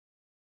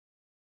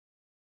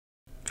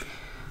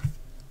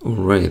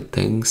Alright,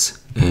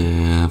 thanks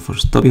for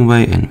stopping by,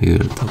 and we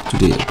will talk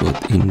today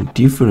about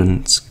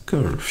indifference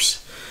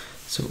curves.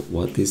 So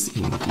what is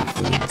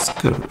indifference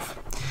curve?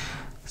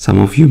 Some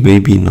of you may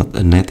be not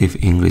a native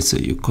English, so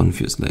you're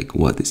confused like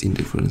what is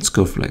indifference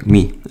curve like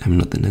me. I'm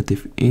not a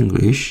native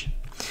English,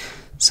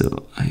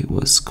 so I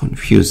was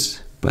confused.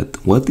 But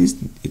what is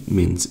it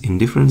means?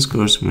 Indifference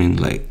curves mean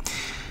like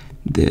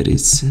there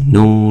is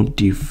no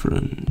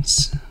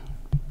difference.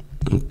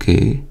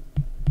 Okay.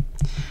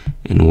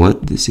 And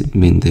what does it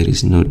mean there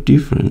is no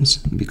difference?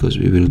 Because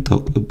we will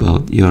talk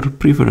about your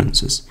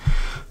preferences.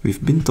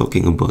 We've been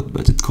talking about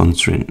budget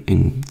constraint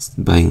in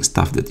buying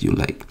stuff that you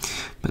like,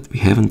 but we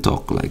haven't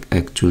talked like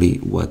actually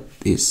what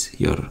is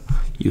your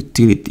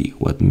utility,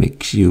 what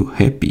makes you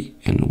happy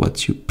and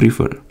what you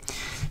prefer.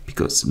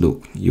 Because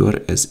look, you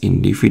are as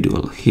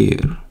individual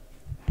here.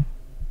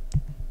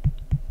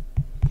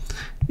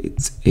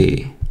 It's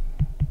A.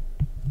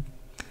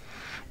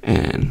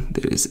 And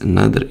there is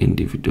another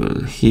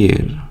individual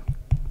here.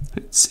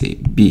 Let's say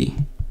B.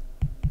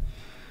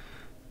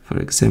 For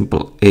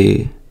example,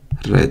 A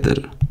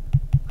rather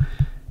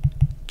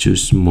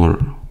choose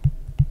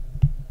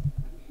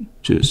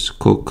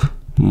Coke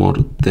more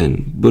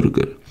than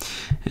burger,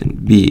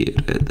 and B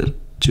rather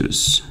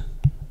choose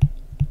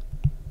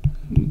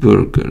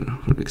burger,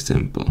 for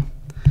example.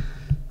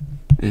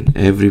 And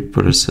every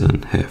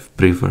person have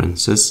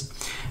preferences,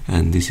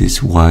 and this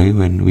is why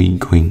when we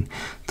going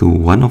to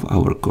one of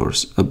our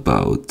course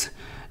about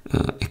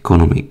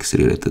economics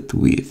related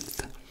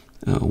with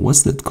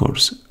what's that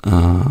course,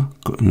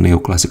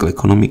 neoclassical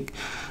economic,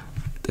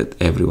 that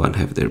everyone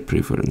have their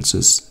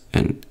preferences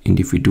and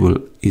individual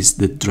is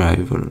the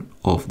driver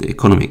of the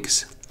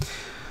economics.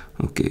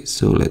 Okay,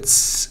 so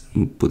let's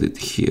put it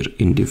here,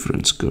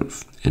 indifference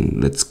curve,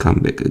 and let's come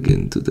back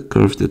again to the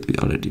curve that we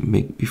already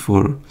made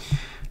before,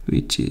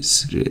 which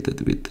is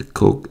related with the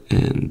Coke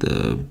and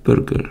the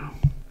burger.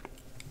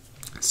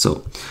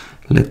 So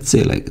let's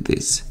say like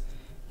this.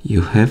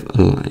 You have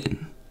a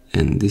line,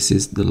 and this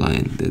is the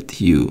line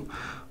that you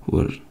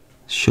were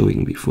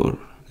showing before,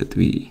 that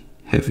we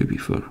have it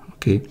before,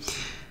 okay?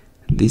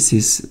 This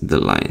is the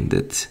line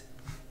that,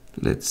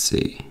 let's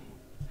say,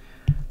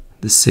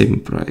 the same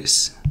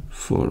price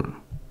for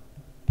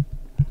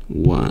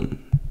 1,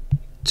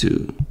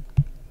 2,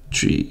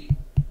 3,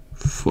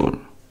 4.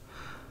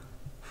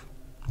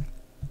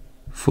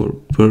 For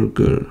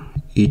burger,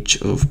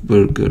 each of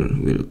burger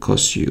will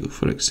cost you,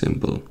 for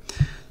example,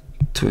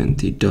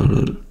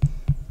 $20,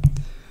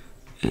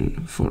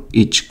 and for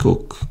each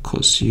Coke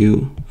costs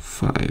you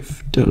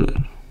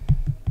 $5.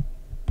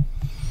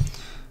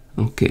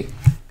 Okay,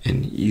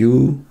 and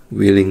you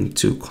willing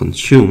to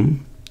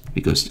consume,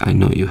 because I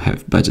know you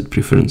have budget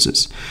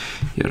preferences.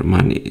 Your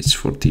money is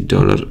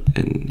 $40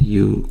 and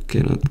you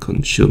cannot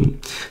consume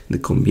the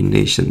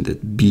combination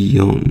that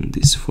beyond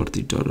this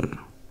 $40.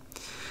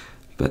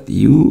 But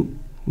you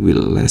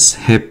will less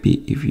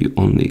happy if you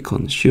only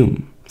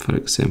consume, for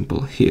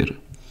example, here.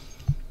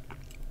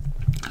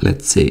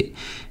 Let's say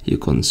you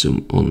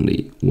consume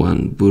only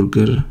 1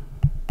 burger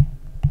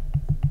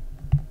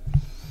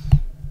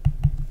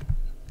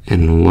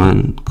and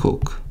 1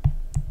 Coke.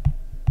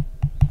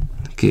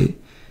 Okay,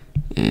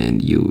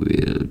 and you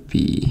will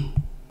be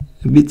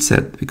a bit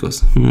sad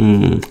because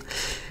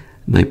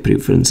my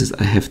preferences,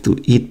 I have to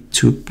eat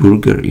 2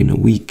 burgers in a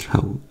week.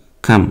 How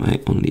come I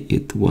only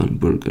eat 1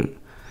 burger?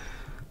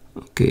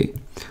 Okay,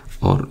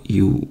 or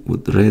you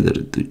would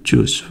rather to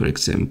choose, for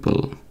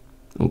example,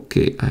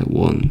 okay, I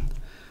want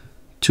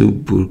 2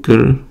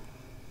 burger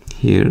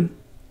here,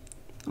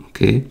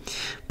 okay,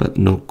 but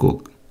no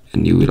Coke,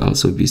 and you will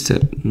also be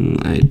sad,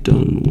 I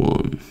don't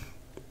want,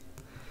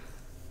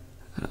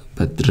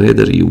 but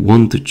rather you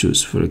want to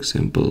choose, for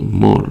example,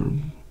 more,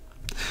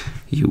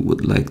 you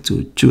would like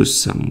to choose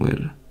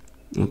somewhere.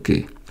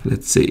 Okay,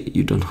 let's say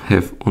you don't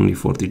have only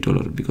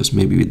 $40, because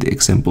maybe with the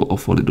example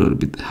of $40 a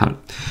bit hard.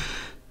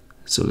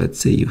 So let's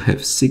say you have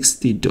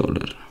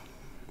 $60.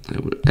 I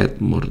will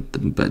add more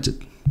than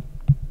budget.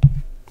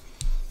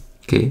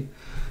 Okay,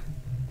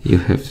 you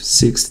have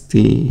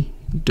 $60.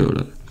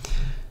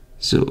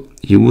 So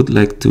you would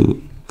like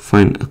to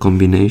find a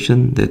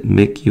combination that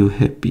make you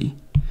happy,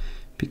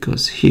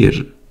 because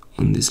here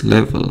on this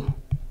level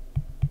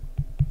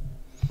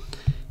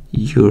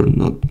you're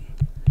not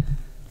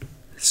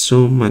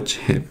so much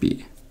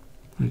happy.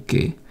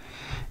 Okay,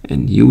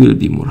 and you will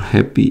be more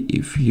happy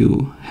if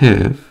you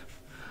have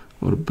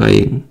or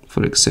buying,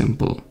 for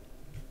example,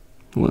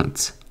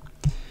 what,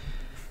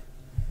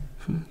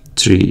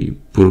 3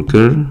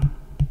 burger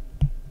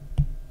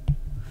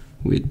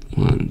with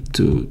 1,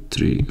 2,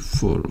 3,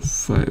 4,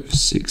 5,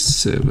 6,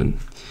 7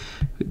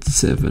 with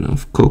 7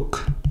 of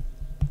Coke.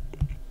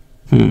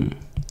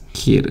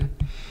 Here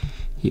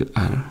you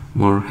are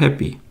more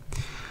happy.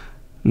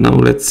 Now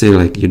let's say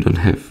like you don't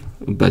have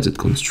a budget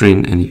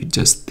constraint and you're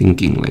just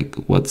thinking like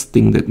what's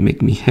thing that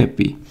make me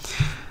happy,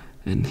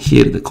 and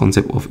here the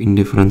concept of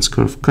indifference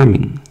curve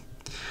coming.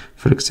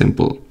 For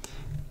example,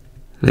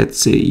 let's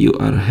say you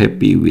are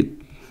happy with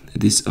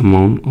this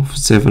amount of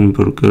 7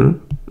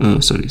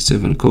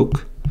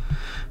 Coke,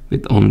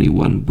 with only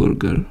one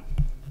burger,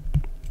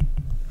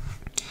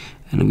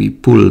 and we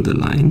pull the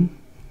line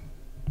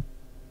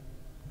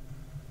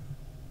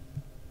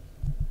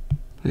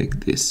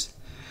like this,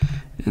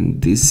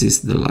 and this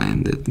is the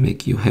line that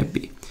make you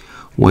happy.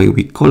 Why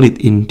we call it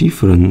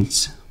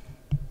indifference?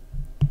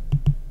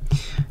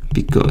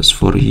 Because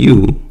for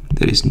you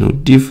there is no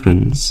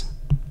difference,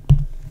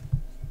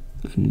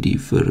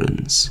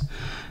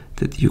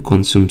 that you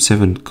consume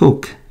 7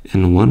 Coke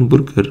and 1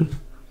 burger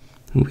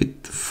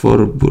with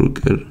 4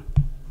 burger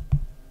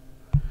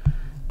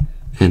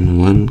and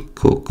 1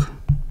 Coke.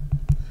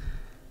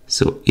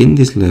 So in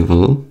this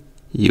level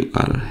you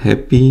are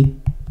happy.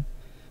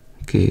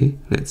 Okay,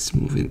 let's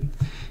move it.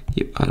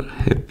 You are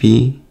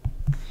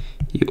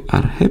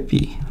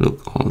happy.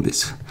 Look, all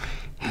this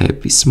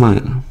happy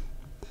smile.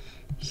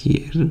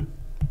 Here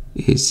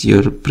is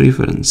your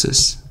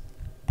preferences.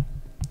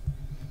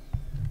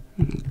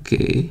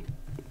 Okay,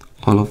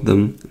 all of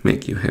them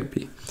make you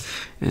happy.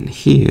 And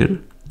here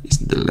is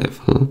the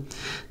level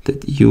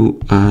that you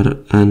are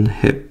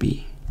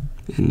unhappy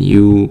and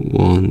you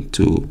want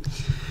to,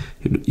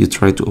 you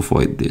try to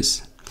avoid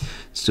this.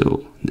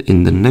 So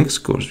in the next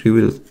course we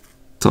will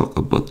talk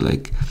about,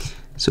 like,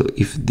 so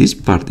if this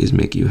part is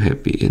make you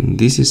happy and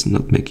this is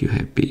not make you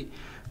happy,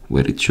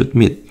 where it should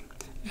meet,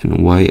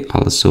 and why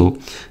also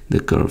the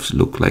curves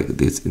look like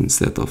this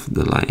instead of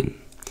the line,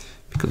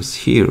 because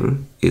here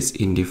is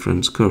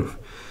indifference curve,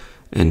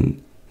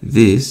 and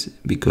this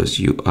because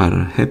you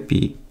are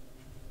happy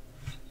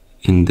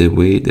in the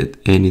way that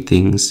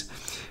anything's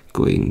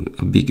going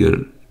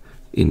bigger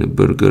in a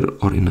burger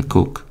or in a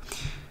Coke.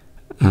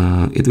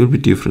 It will be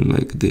different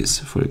like this.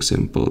 For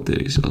example,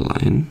 there is a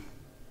line,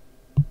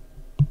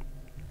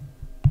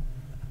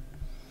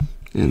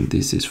 and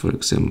this is, for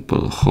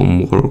example,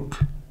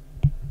 homework,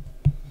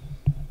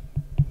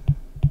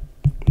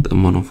 the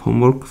amount of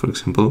homework, for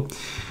example,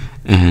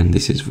 and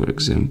this is, for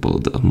example,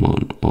 the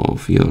amount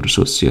of your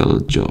social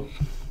job.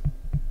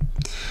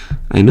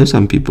 I know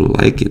some people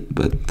like it,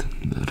 but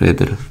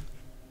rather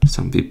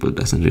some people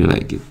doesn't really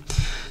like it.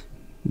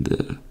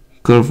 The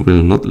curve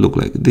will not look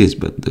like this,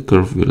 but the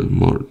curve will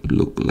more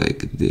look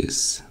like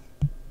this.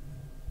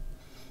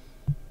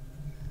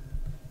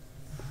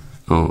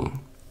 Oh,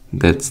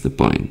 that's the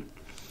point.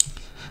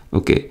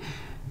 Okay,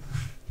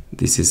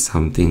 this is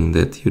something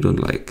that you don't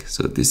like,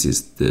 so this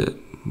is the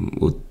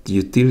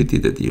utility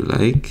that you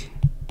like,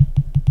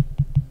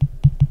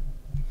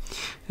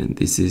 and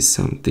this is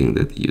something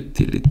that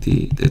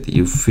utility that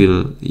you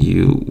feel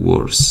you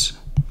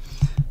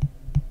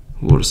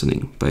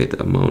worsening by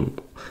the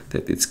amount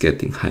that it's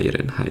getting higher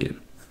and higher.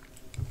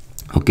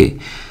 Okay,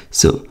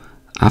 so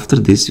after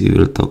this we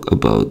will talk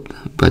about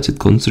budget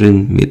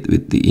constraint meet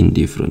with the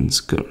indifference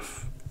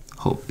curve.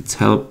 Hope it's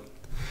helped,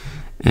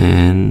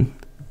 and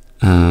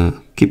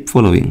keep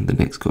following the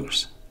next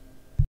course.